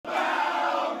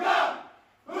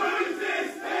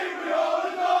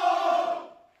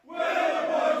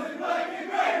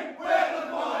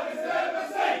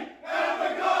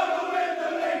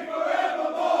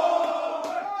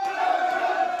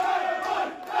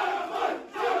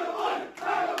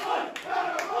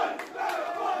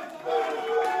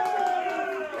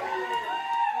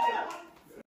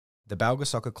The Balga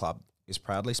Soccer Club is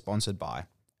proudly sponsored by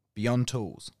Beyond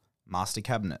Tools, Master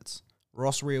Cabinets,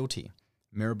 Ross Realty,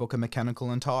 Mirrabooka Mechanical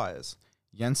and Tyres,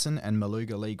 Jensen and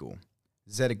Maluga Legal,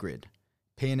 Zetagrid,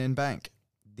 P&N Bank,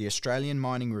 the Australian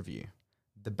Mining Review,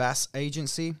 the Bass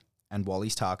Agency, and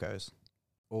Wally's Tacos.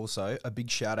 Also, a big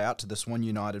shout out to the Swan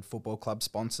United Football Club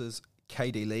sponsors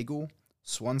KD Legal,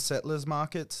 Swan Settlers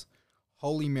Markets,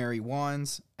 Holy Mary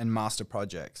Wines, and Master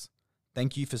Projects.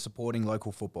 Thank you for supporting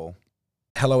local football.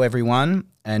 Hello everyone,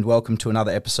 and welcome to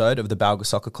another episode of the Balga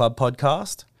Soccer Club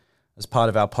podcast. As part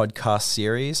of our podcast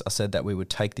series, I said that we would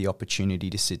take the opportunity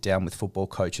to sit down with football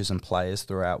coaches and players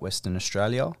throughout Western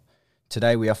Australia.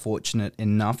 Today we are fortunate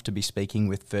enough to be speaking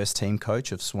with first team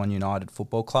coach of Swan United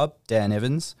Football Club, Dan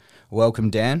Evans. Welcome,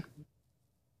 Dan.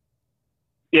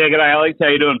 Yeah, g'day Alex, how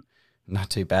you doing? Not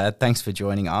too bad. Thanks for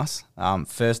joining us.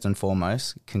 First and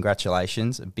foremost,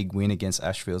 congratulations. A big win against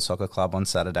Ashfield Soccer Club on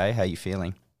Saturday. How are you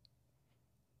feeling?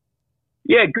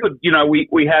 Yeah, good. You know, we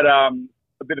had a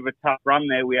bit of a tough run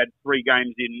there. We had 3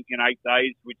 games in 8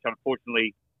 days, which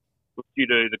unfortunately was due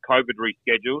to the COVID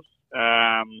reschedules.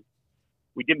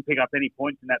 We didn't pick up any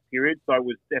points in that period, so it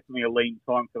was definitely a lean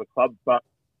time for the club. But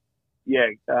yeah,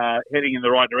 heading in the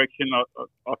right direction.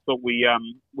 I thought we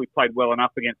played well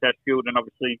enough against Ashfield, and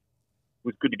obviously it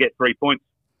was good to get 3 points.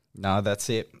 No, that's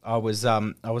it. I was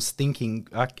thinking.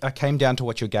 I came down to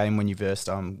watch your game when you versed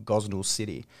Gosnell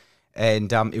City.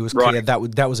 And it was clear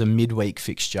that was a midweek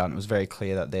fixture, and it was very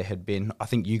clear that there had been, I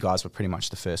think you guys were pretty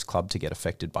much the first club to get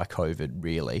affected by COVID,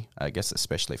 really, I guess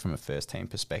especially from a first-team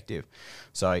perspective.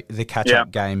 So the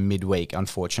catch-up game midweek,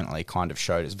 unfortunately, kind of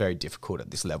showed it's very difficult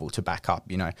at this level to back up,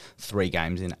 3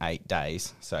 games in 8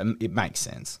 days. So it makes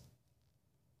sense.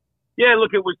 Yeah,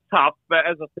 look, it was tough, but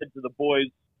as I said to the boys,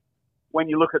 when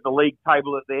you look at the league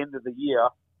table at the end of the year,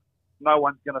 no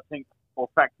one's going to think or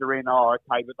factor in, but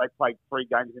they played 3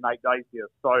 games in 8 days here.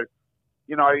 So,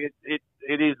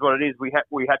 it is what it is. We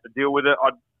had to deal with it.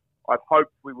 I'd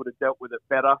hoped we would have dealt with it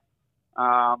better,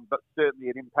 but certainly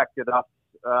it impacted us.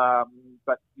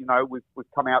 But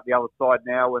we've come out the other side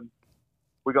now, and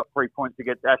we got 3 points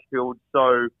against Ashfield.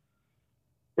 So,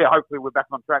 yeah, hopefully we're back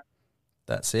on track.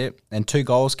 That's it. And 2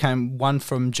 goals came, one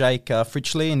from Jake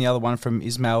Fritchley and the other one from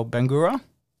Ismail Bangura.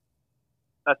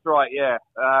 That's right. Yeah.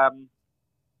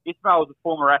 Ismail was a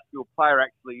former Ashfield player,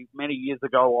 actually. Many years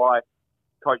ago, I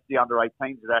coached the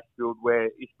under-18s at Ashfield, where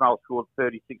Ismail scored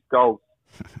 36 goals.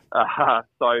 So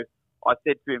I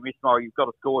said to him, Ismail, you've got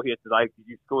to score here today because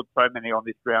you've scored so many on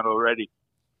this ground already.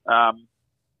 So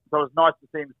it was nice to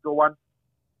see him score one.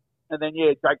 And then,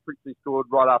 Jake Fritchley scored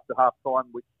right after half-time,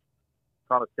 which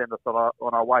kind of sent us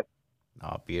on our way.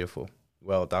 Oh, beautiful.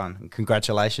 Well done. And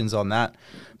congratulations on that.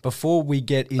 Before we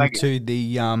get into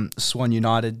the Swan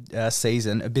United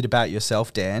season, a bit about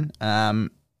yourself, Dan.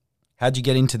 How'd you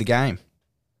get into the game?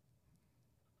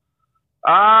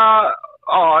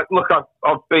 Look,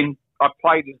 I've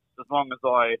played as long as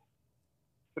I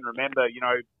can remember.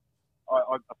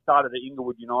 I started at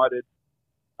Inglewood United,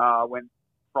 went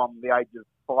from the age of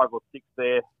 5 or 6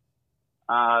 there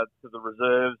to the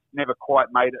reserves. Never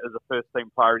quite made it as a first-team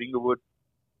player at Inglewood.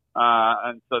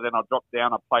 And so then I dropped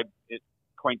down. I played at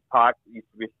Queen's Park, it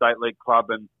used to be a state league club,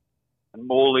 and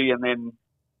Morley, and then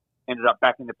ended up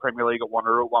back in the Premier League at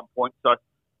Wanneroo at one point. So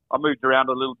I moved around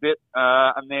a little bit.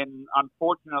 And then,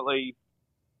 unfortunately,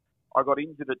 I got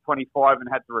injured at 25 and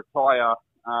had to retire.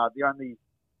 The only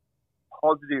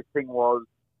positive thing was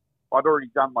I'd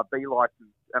already done my B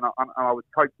licence, and I was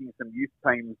coaching some youth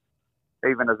teams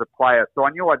even as a player. So I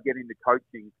knew I'd get into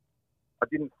coaching. I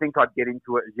didn't think I'd get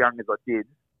into it as young as I did.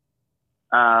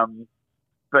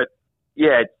 But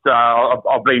yeah,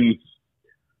 I've been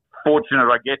fortunate,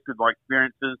 I guess, with my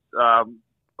experiences. I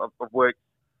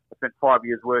spent 5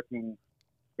 years working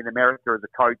in America as a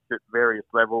coach at various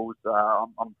levels.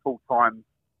 I'm full-time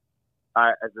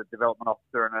as a development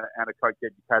officer and a coach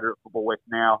educator at Football West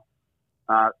now.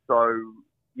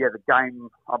 The game,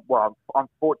 I'm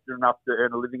fortunate enough to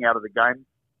earn a living out of the game.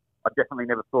 I definitely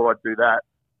never thought I'd do that.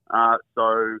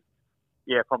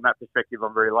 From that perspective,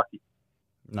 I'm very lucky.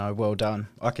 No, well done.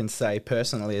 I can say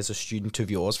personally, as a student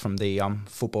of yours from the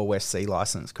Football West C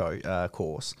licence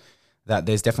course, that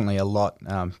there's definitely a lot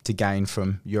to gain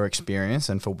from your experience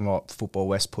and from what Football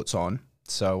West puts on.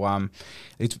 So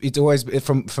it's always,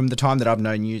 from the time that I've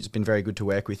known you, it's been very good to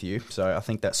work with you. So I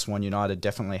think that Swan United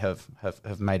definitely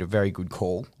have made a very good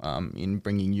call in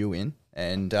bringing you in,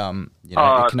 and it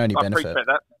can only benefit.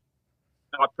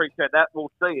 I appreciate that.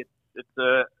 We'll see. It's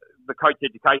the coach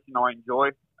education I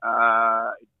enjoy,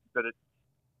 but it's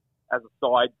as a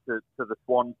side to the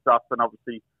Swan stuff, and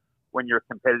obviously when you're a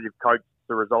competitive coach, it's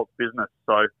a results business.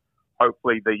 So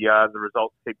hopefully the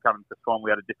results keep coming for Swan.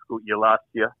 We had a difficult year last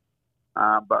year,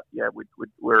 but yeah,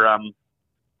 we're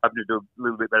hoping to do a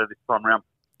little bit better this time around.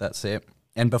 That's it.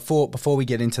 And before we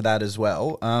get into that as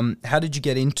well, how did you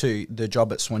get into the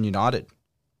job at Swan United?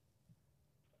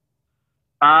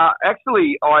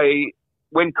 Actually,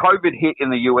 when COVID hit in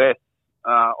the US,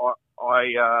 I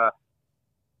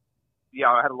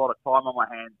had a lot of time on my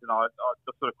hands, and I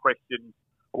just sort of questioned.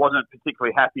 I wasn't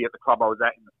particularly happy at the club I was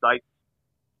at in the States,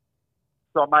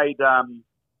 so I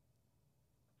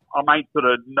made sort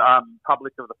of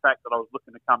public of the fact that I was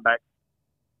looking to come back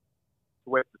to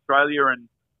West Australia, and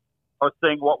I was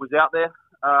seeing what was out there.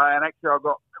 And actually, I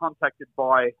got contacted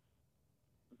by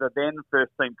the then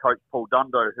first team coach Paul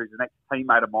Dundo, who's an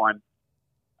ex-teammate of mine.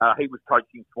 He was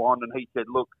coaching Swan, and he said,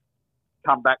 "Look,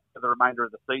 come back for the remainder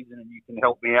of the season, and you can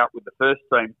help me out with the first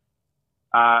team."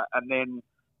 And then,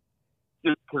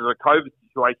 just because of the COVID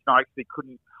situation, I actually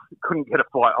couldn't get a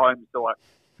flight home, so I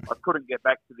couldn't get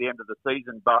back to the end of the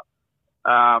season. But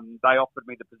they offered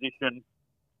me the position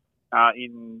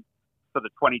for the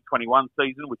 2021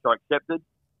 season, which I accepted.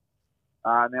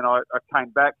 And then I came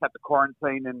back, had the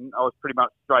quarantine, and I was pretty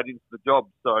much straight into the job.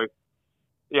 So,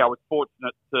 yeah, I was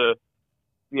fortunate to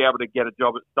be able to get a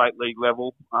job at state league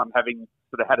level, having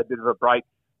sort of had a bit of a break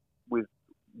with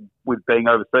being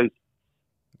overseas.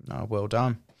 No, well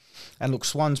done. And look,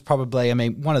 Swan's probably, I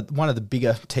mean, one of the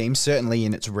bigger teams, certainly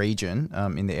in its region,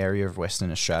 in the area of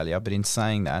Western Australia. But in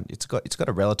saying that, it's got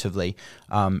a relatively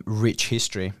rich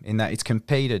history in that it's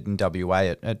competed in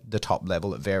WA at the top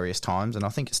level at various times, and I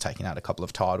think it's taken out a couple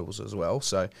of titles as well.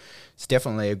 So it's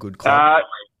definitely a good club.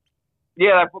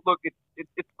 Yeah, look,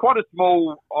 it's quite a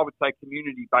small, I would say,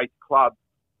 community-based club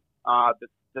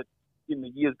that in the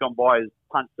years gone by has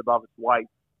punched above its weight.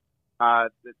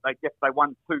 They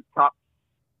won 2 cups.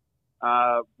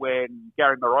 When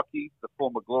Gary Marocchi, the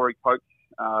former Glory coach,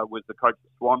 was the coach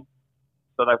of Swan.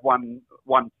 So they've won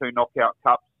 2 knockout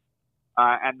cups.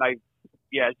 And as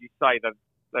you say,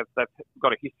 they've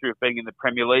got a history of being in the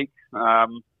Premier League.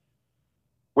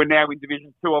 We're now in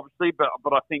Division 2, obviously,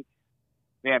 but I think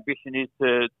the ambition is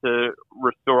to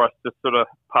restore us to sort of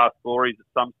past glories at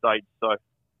some stage. So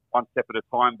one step at a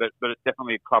time, but it's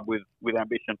definitely a club with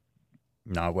ambition.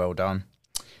 No, well done.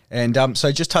 And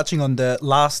so just touching on the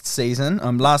last season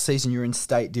you were in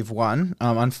State Div 1.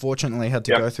 Unfortunately, had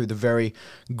to go through the very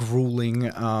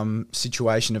grueling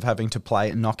situation of having to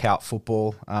play knockout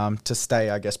football to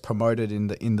stay, I guess, promoted in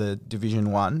the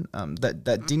Division 1.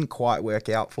 That didn't quite work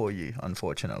out for you,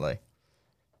 unfortunately.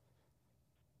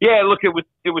 Yeah, look, it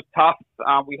was tough.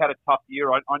 We had a tough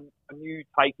year. I knew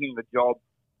taking the job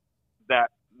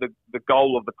that the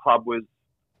goal of the club was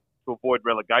to avoid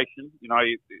relegation. You know,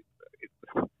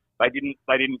 they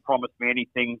didn't promise me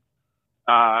anything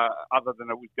other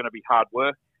than it was going to be hard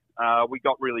work. We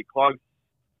got really close.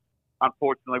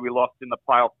 Unfortunately, we lost in the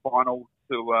playoff final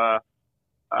to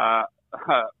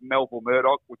Melville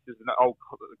Murdoch, which is an old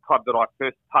club that I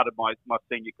first started my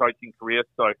senior coaching career.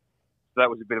 So that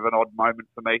was a bit of an odd moment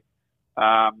for me.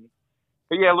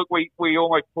 But yeah, look, we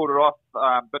almost pulled it off,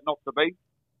 but not to be.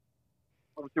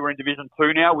 Obviously, we're in Division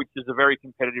 2 now, which is a very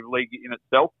competitive league in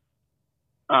itself.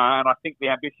 And I think the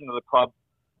ambition of the club,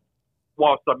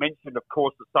 whilst I mentioned, of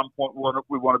course, at some point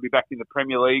we want to be back in the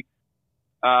Premier League,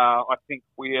 I think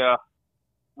we are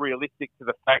realistic to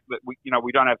the fact that we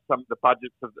don't have some of the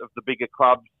budgets of the bigger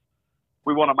clubs.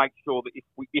 We want to make sure that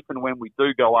if and when we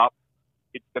do go up,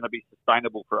 it's going to be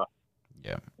sustainable for us.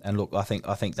 Yeah, and look, I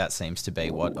think that seems to be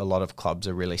what a lot of clubs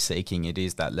are really seeking. It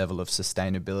is that level of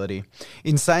sustainability.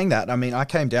 In saying that, I mean, I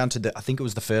came down to I think it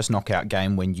was the first knockout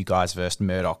game when you guys versed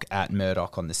Murdoch at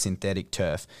Murdoch on the synthetic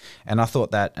turf, and I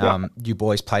thought that you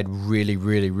boys played really,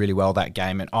 really, really well that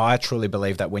game. And I truly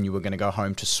believe that when you were going to go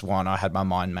home to Swan, I had my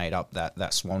mind made up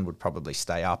that Swan would probably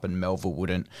stay up and Melville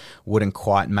wouldn't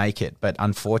quite make it. But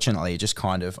unfortunately, just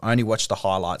kind of only watched the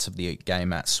highlights of the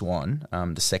game at Swan,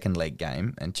 the second leg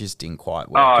game, and just didn't quite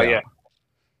work out. Yeah.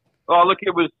 Oh, look,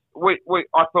 it was.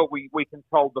 I thought we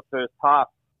controlled the first half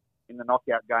in the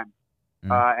knockout game,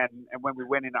 and when we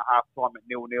went in at half time at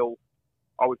 0-0,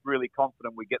 I was really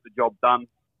confident we'd get the job done.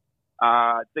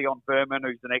 Dion Berman,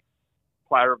 who's an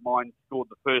ex-player of mine, scored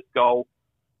the first goal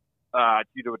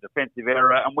due to a defensive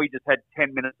error, and we just had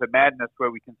 10 minutes of madness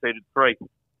where we conceded 3.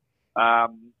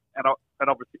 And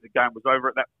obviously the game was over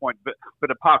at that point.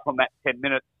 But apart from that 10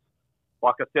 minutes,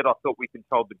 like I said, I thought we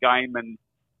controlled the game, and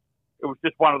it was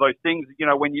just one of those things. You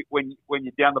know, when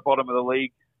you're down the bottom of the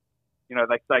league, you know,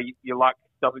 they say your luck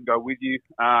doesn't go with you.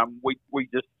 We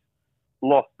just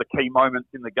lost the key moments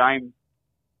in the game,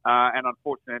 and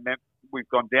unfortunately, we've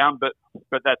gone down. But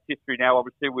that's history now.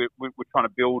 Obviously, we're trying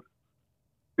to build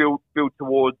build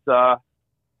towards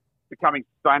becoming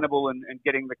sustainable and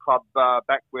getting the club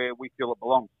back where we feel it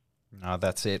belongs. No,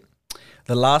 that's it.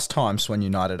 The last time Swan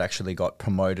United actually got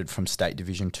promoted from State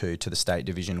Division 2 to the State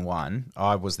Division 1,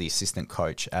 I was the assistant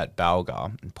coach at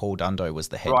Balga, and Paul Dundo was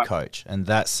the head coach. And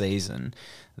that season,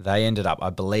 they ended up,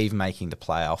 I believe, making the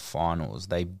playoff finals.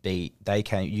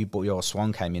 Your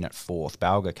Swan came in at 4th,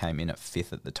 Balga came in at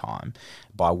 5th at the time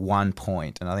by 1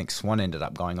 point, and I think Swan ended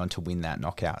up going on to win that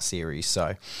knockout series.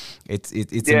 So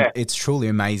it's truly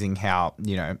amazing how,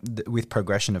 with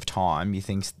progression of time, you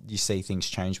see things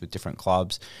change with different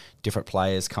clubs, different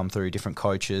players come through, different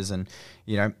coaches, and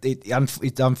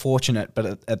it's unfortunate,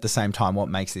 but at the same time, what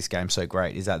makes this game so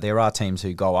great is that there are teams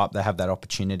who go up, they have that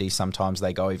opportunity. Sometimes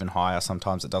they go even higher,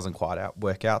 sometimes it doesn't quite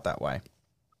work out that way.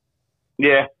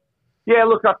 Yeah.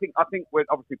 Look, I think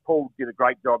obviously Paul did a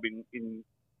great job in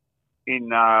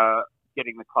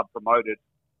getting the club promoted,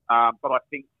 but I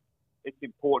think it's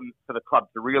important for the club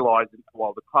to realise,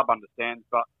 well, the club understands,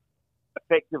 but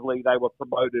effectively they were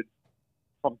promoted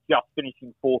from just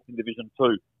finishing 4th in Division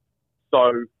 2.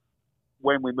 So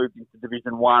when we moved into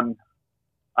Division 1,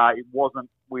 it wasn't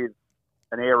with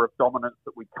an air of dominance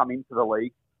that we come into the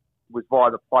league. It was via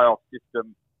the playoff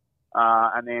system.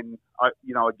 And then,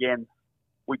 again,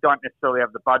 we don't necessarily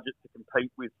have the budget to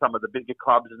compete with some of the bigger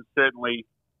clubs, and certainly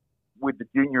with the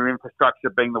junior infrastructure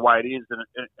being the way it is,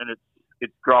 and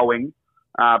it's growing,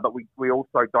 but we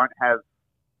also don't have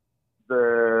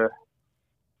the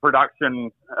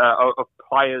production of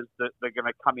players that are going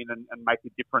to come in and make a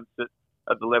difference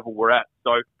at the level we're at.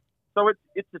 So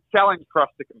it's a challenge for us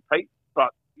to compete. But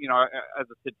as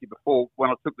I said to you before, when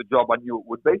I took the job, I knew it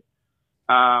would be.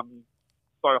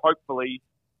 So hopefully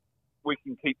we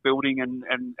can keep building and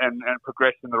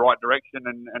progress in the right direction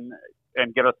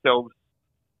and get ourselves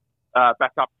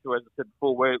back up to, as I said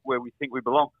before, where we think we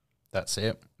belong. That's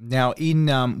it. Now,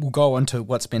 we'll go on to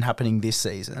what's been happening this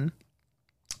season.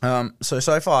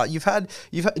 So far you've had,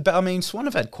 but I mean, Swan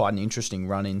have had quite an interesting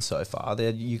run in so far.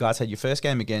 You guys had your first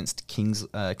game against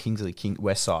Kingsley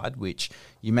Westside, which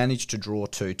you managed to draw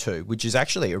 2-2, which is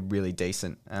actually a really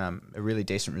decent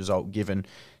result given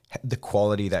the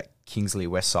quality that Kingsley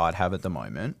Westside have at the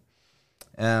moment.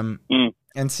 And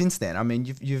since then, I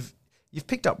mean, you've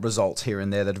picked up results here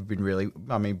and there that have been really,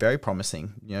 very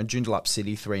promising. Joondalup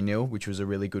City 3-0, which was a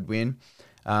really good win.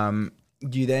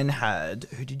 You then had,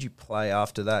 who did you play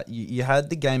after that? You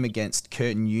had the game against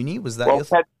Curtin Uni. Was that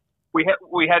we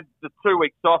had the 2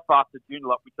 weeks off after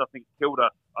Joondalup, which I think killed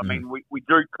us. I mean, we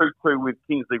drew 2-2 with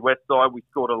Kingsley Westside. We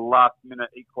scored a last-minute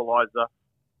equaliser.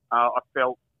 I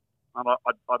felt, and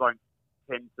I don't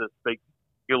tend to speak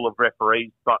ill of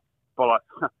referees, but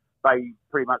they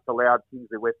pretty much allowed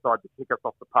Kingsley Westside to kick us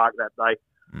off the park that day.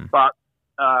 But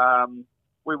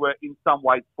we were in some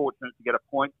ways fortunate to get a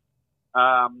point.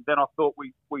 Then I thought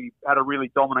we had a really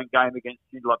dominant game against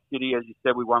Joondalup City. As you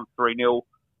said, we won 3-0.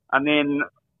 And then,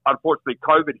 unfortunately,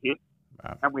 COVID hit,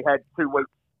 and we had 2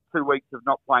 weeks of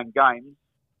not playing games.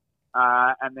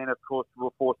 And then, of course, we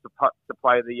were forced to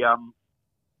play the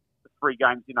 3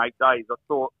 games in 8 days. I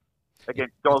thought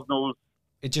against Gosnells,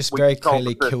 it just very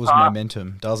clearly kills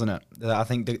momentum, doesn't it? I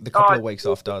think the couple of weeks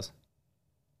off does.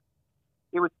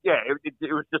 It was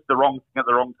just the wrong thing at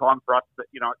the wrong time for us, but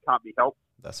it can't be helped.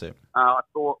 That's it. I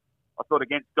thought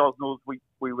against Gosnells we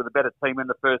were the better team in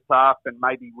the first half, and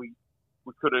maybe we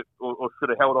could have or should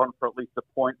have held on for at least a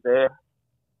point there.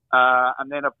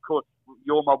 And then of course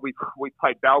your mob we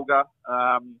played Balga,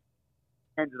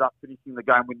 ended up finishing the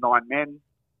game with 9 men,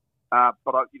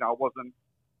 but I wasn't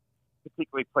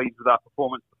particularly pleased with our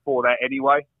performance before that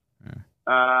anyway.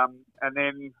 And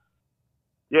then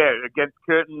against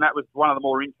Curtin, that was one of the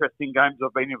more interesting games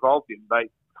I've been involved in.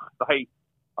 They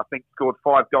I think scored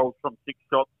 5 goals from 6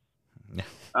 shots.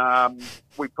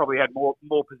 We probably had more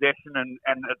possession and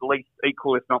at least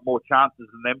equal, if not more, chances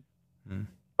than them.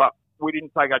 But we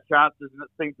didn't take our chances, and it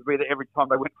seemed to be that every time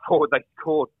they went forward, they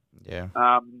scored. Yeah.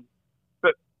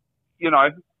 But we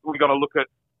got to look at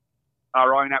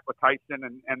our own application,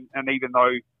 and even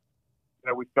though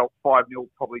we felt 5-0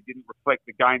 probably didn't reflect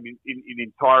the game in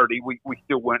entirety, we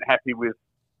still weren't happy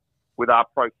with our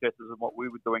processes and what we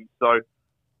were doing. So.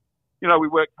 We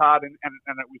worked hard and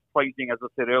it was pleasing, as I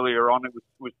said earlier on, it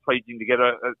was pleasing to get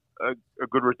a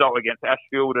good result against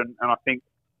Ashfield, and I think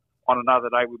on another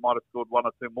day we might have scored 1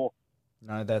 or 2 more.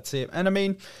 No, that's it. And I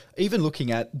mean, even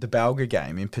looking at the Balga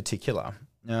game in particular,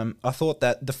 I thought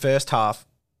that the first half,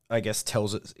 I guess,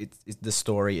 tells it's the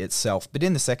story itself. But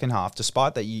in the second half,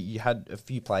 despite that you had a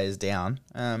few players down,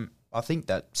 I think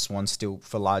that Swan still,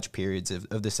 for large periods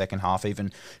of the second half,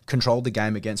 even controlled the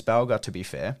game against Balga, to be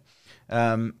fair.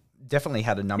 Definitely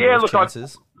had a number of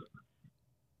chances.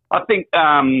 I think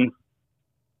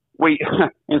we,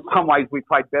 in some ways, we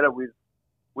played better with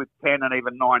 10 and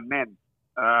even 9 men.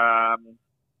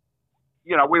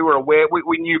 We were aware.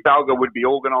 We knew Balga would be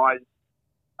organised.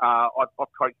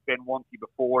 I've coached Ben Wanty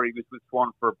before. He was with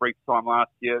Swan for a brief time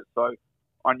last year, so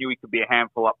I knew he could be a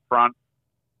handful up front.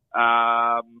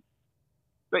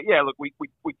 But yeah, look, we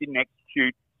didn't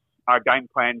execute our game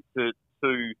plan to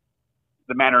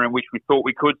the manner in which we thought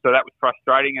we could, so that was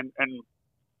frustrating. And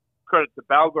credit to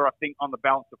Balga, I think on the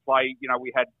balance of play,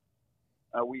 we had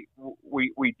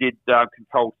we did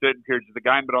control certain periods of the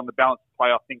game, but on the balance of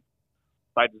play, I think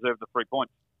they deserve the 3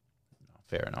 points.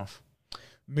 Fair enough.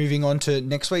 Moving on to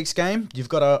next week's game, you've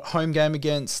got a home game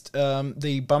against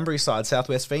the Bunbury side,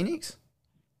 Southwest Phoenix.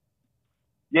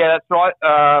 Yeah, that's right.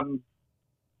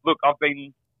 Look, I've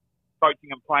been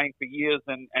coaching and playing for years,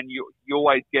 and you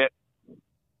always get a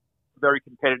very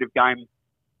competitive game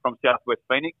from Southwest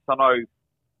Phoenix. I know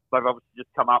they've obviously just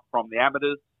come up from the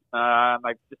amateurs.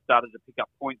 They've just started to pick up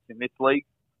points in this league.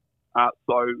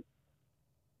 So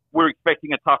we're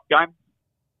expecting a tough game.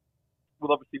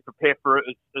 We'll obviously prepare for it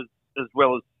as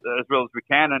well as we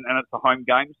can, and it's a home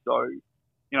game, so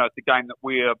it's a game that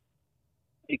we're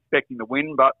expecting to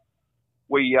win, but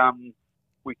we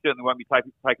certainly won't be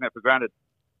taking that for granted.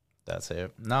 That's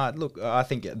it. No, look, I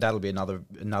think that'll be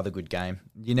another good game.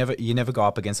 You never go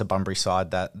up against a Bunbury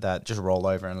side that just roll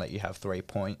over and let you have 3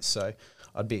 points. So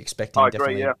I'd be expecting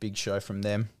definitely a big show from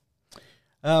them.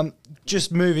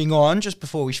 Just moving on, just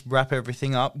before we wrap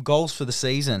everything up, goals for the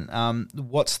season. Have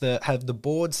the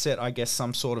board set, I guess,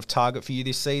 some sort of target for you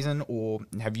this season, or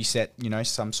have you set,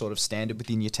 some sort of standard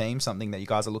within your team, something that you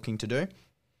guys are looking to do?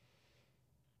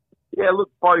 Yeah, look,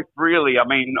 both really. I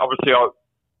mean, obviously,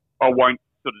 I won't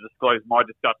sort of disclose my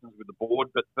discussions with the board,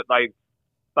 but they've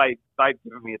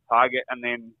given me a target, and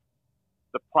then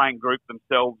the playing group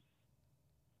themselves,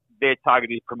 their target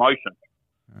is promotion.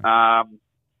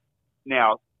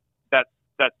 Now, that's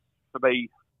for me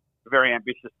a very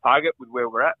ambitious target with where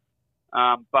we're at.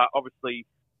 But obviously,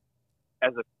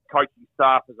 as a coaching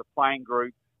staff, as a playing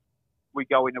group, we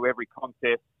go into every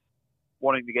contest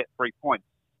wanting to get 3 points.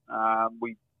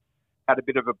 We had a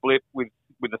bit of a blip with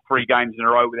the 3 games in a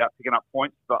row without picking up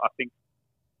points, but I think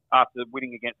after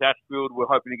winning against Ashfield, we're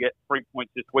hoping to get 3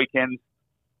 points this weekend,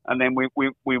 and then we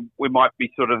might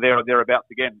be sort of there or thereabouts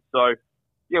again. So,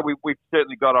 yeah, we've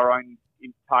certainly got our own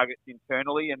targets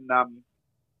internally, and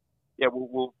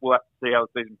we'll have to see how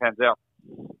the season pans out.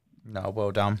 No,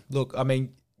 well done. Look, I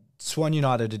mean, Swan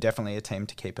United are definitely a team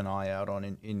to keep an eye out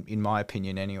on, in my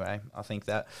opinion anyway. I think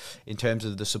that in terms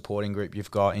of the supporting group you've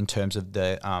got, in terms of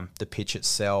the pitch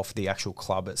itself, the actual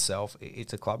club itself,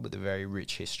 it's a club with a very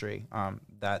rich history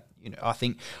that I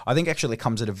think actually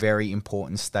comes at a very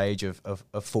important stage of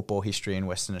football history in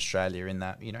Western Australia, in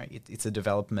that it's a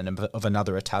development of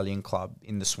another Italian club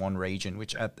in the Swan region,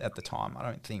 which at the time I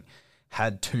don't think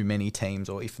had too many teams,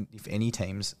 or if any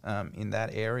teams in that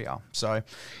area. So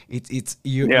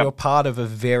you're part of a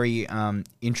very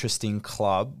interesting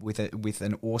club with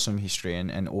an awesome history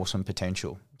and awesome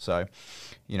potential. So,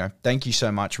 thank you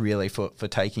so much really for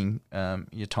taking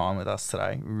your time with us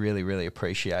today. Really, really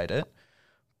appreciate it.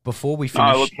 Before we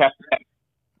finish,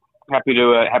 happy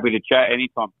to chat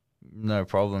anytime. No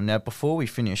problem. Now, before we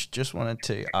finish, just wanted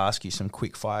to ask you some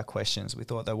quick fire questions. We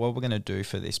thought that what we're going to do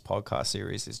for this podcast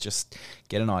series is just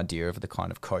get an idea of the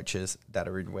kind of coaches that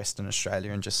are in Western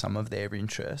Australia and just some of their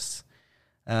interests.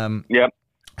 Yep.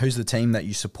 Who's the team that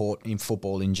you support in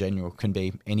football in general? Can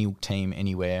be any team,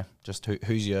 anywhere. Just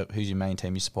who's your main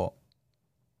team you support?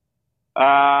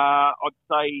 I'd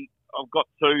say I've got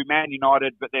 2, Man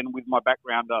United, but then with my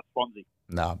background, Swansea.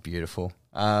 No, beautiful.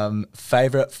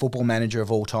 Favourite football manager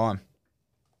of all time?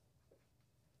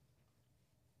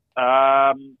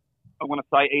 I'm going to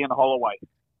say Ian Holloway.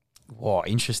 Wow,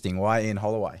 interesting. Why Ian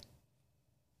Holloway?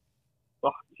 I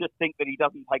just think that he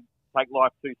doesn't take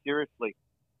life too seriously.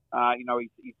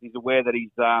 He's aware that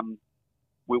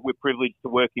we're privileged to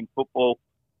work in football.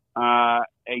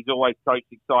 He's always coached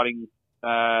exciting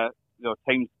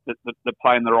teams that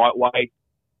play in the right way,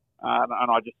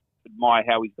 and I just admire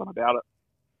how he's gone about it.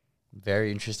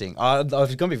 Very interesting. It's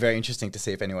going to be very interesting to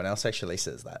see if anyone else actually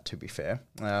says that, to be fair.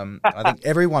 I think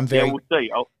everyone very... Yeah, we'll see.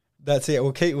 That's it.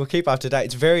 We'll keep up to date.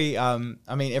 It's very...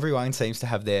 everyone seems to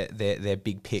have their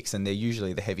big picks, and they're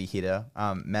usually the heavy hitter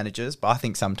managers. But I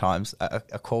think sometimes a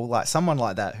call like someone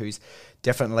like that, who's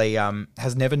definitely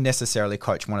has never necessarily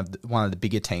coached one of the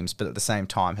bigger teams, but at the same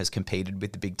time has competed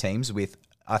with the big teams, with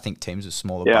I think teams with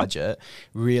smaller budget,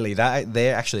 really,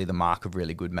 they're actually the mark of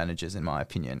really good managers, in my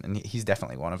opinion, and he's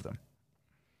definitely one of them.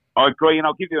 I agree, and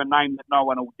I'll give you a name that no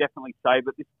one will definitely say,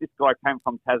 but this guy came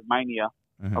from Tasmania,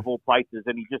 of all places,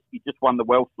 and he just won the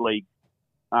Welsh League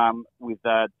with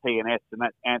TNS, and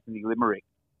that's Anthony Limerick.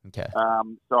 Okay.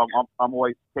 So I'm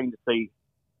always keen to see,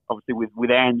 obviously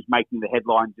with Ange making the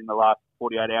headlines in the last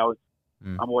 48 hours,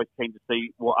 I'm always keen to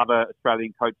see what other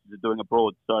Australian coaches are doing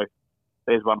abroad. So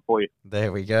there's one for you.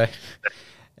 There we go.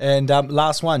 And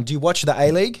last one, do you watch the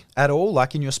A-League at all,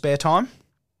 like in your spare time?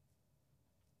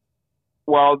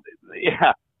 Well,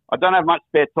 yeah, I don't have much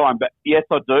spare time, but yes,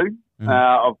 I do.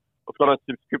 I've got a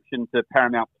subscription to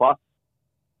Paramount Plus.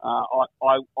 I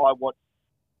watch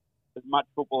as much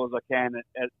football as I can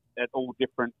at all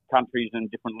different countries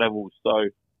and different levels. So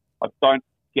I don't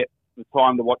get the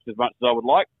time to watch as much as I would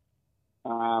like.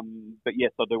 But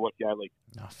yes, I do watch the A-League.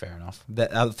 Oh, fair enough.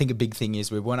 I think a big thing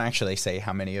is we want to actually see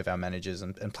how many of our managers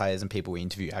and players and people we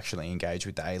interview actually engage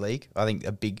with the A-League. I think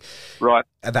the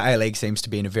A-League seems to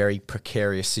be in a very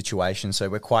precarious situation, so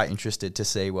we're quite interested to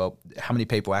see, well, how many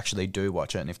people actually do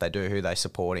watch it, and if they do, who they're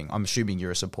supporting. I'm assuming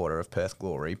you're a supporter of Perth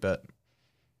Glory, but...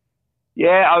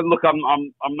 Yeah, look, I'm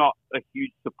not a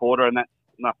huge supporter, and that's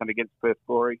nothing against Perth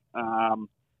Glory.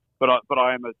 But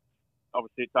I am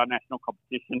obviously it's our national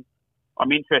competition.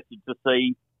 I'm interested to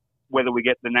see whether we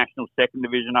get the national second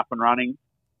division up and running.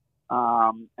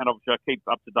 And obviously I keep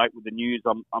up to date with the news.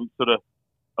 I'm sort of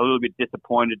a little bit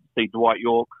disappointed to see Dwight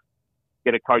York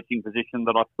get a coaching position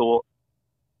that I thought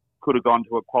could have gone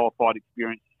to a qualified,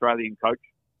 experienced Australian coach.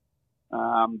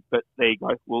 But there you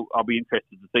go. Well, I'll be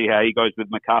interested to see how he goes with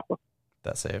MacArthur.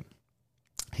 That's it.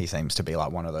 He seems to be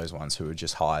like one of those ones who were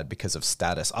just hired because of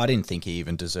status. I didn't think he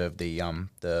even deserved the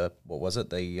what was it,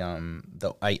 the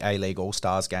A-League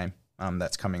All-Stars game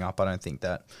that's coming up. I don't think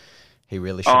that he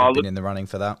really should have been in the running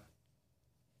for that.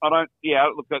 I don't. Yeah,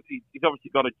 look, he's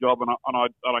obviously got a job, and I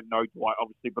don't know Dwight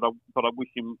obviously, but I wish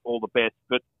him all the best.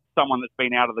 But someone that's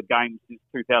been out of the game since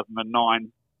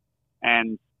 2009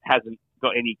 and hasn't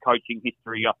got any coaching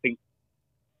history, I think,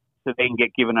 to then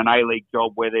get given an A-League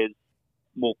job where there's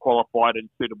more qualified and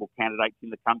suitable candidates in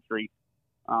the country.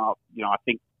 I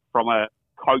think from a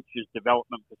coach's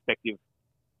development perspective,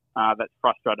 that's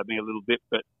frustrated me a little bit.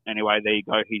 But anyway, there you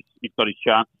go. He's got his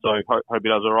chance, so hope he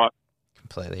does all right.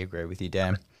 Completely agree with you,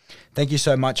 Dan. Thank you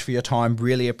so much for your time.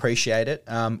 Really appreciate it.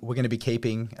 We're going to be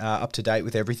keeping up to date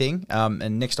with everything.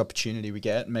 And next opportunity we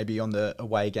get, maybe on the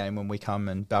away game when we come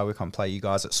and Barwicon play you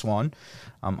guys at Swan,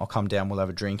 I'll come down, we'll have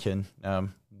a drink, and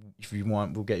if you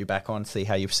want, we'll get you back on, see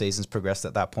how your season's progressed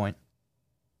at that point.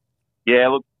 Yeah,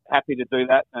 look, happy to do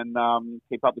that, and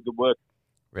keep up the good work.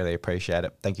 Really appreciate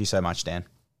it. Thank you so much, Dan.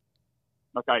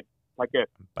 Okay, take care.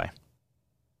 Bye.